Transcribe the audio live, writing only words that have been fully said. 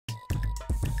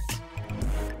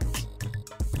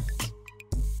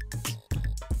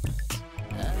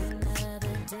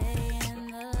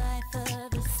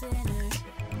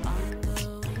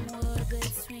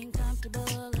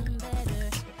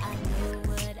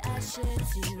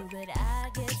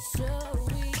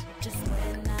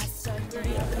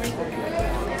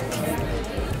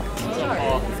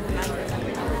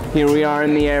Here we are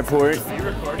in the airport. Are you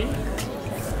recording?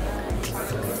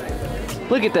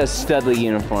 Look at those studly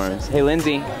uniforms. Hey,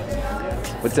 Lindsay.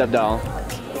 What's up, doll?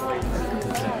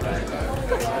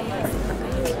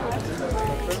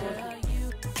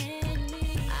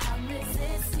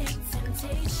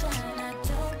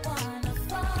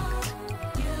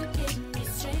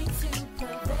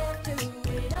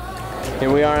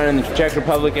 Here we are in the Czech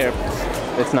Republic airport.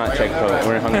 It's not Czech Republic,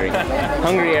 we're in Hungary.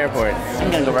 Hungary airport.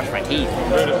 I'm gonna go brush my teeth.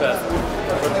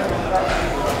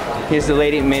 Here's the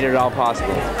lady that made it all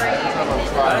possible.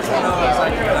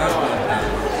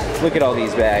 Look at all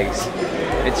these bags.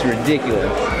 It's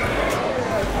ridiculous.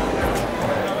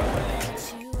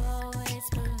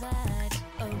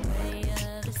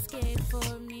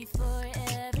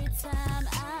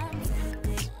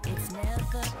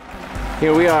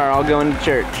 Here we are, all going to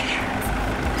church.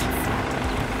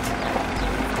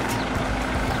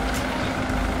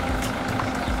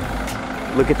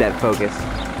 Look at that focus.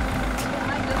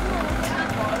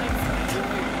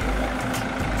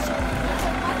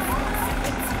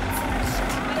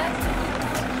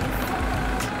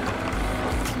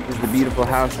 This is the beautiful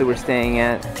house that we're staying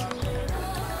at.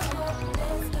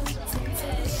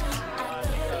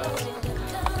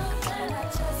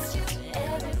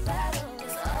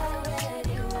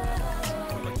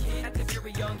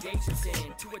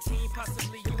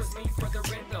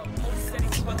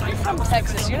 You're from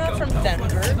Texas, you're not from Denver.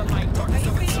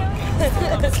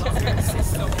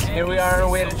 Here we are on our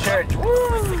way to church. Woo!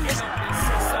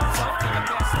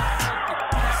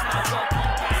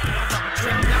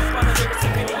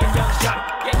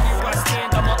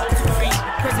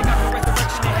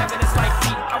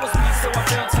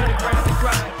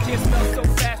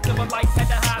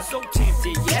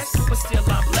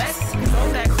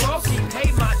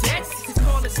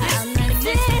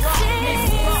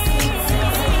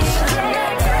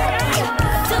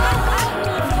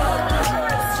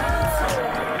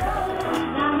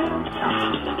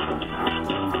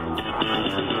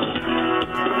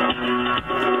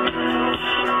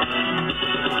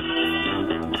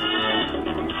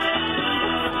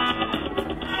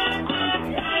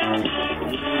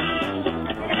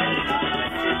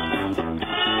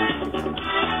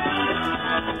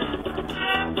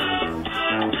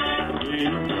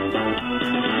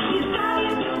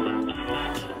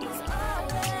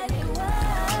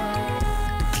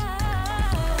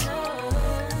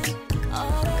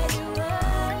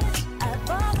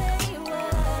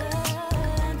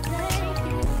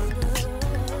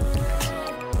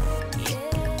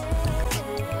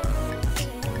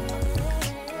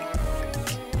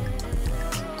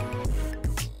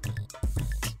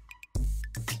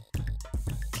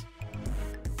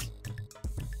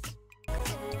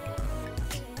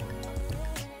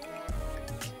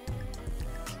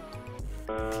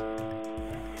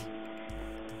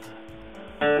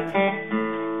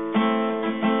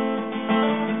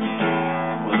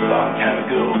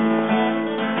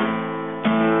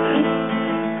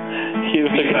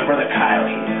 Me and my brother Kyle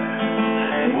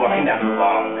here, walking down the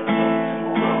long and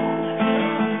lonesome road,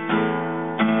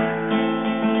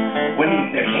 when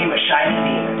there came a shy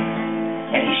demon,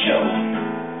 and he showed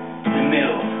in the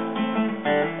middle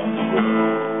of the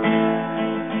road,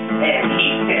 and he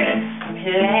said,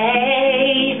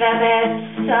 "Play the best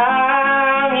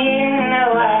song in the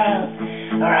world,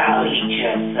 or I'll eat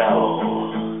your soul."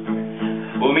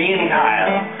 Well, me and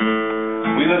Kyle,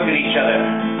 we looked at each other.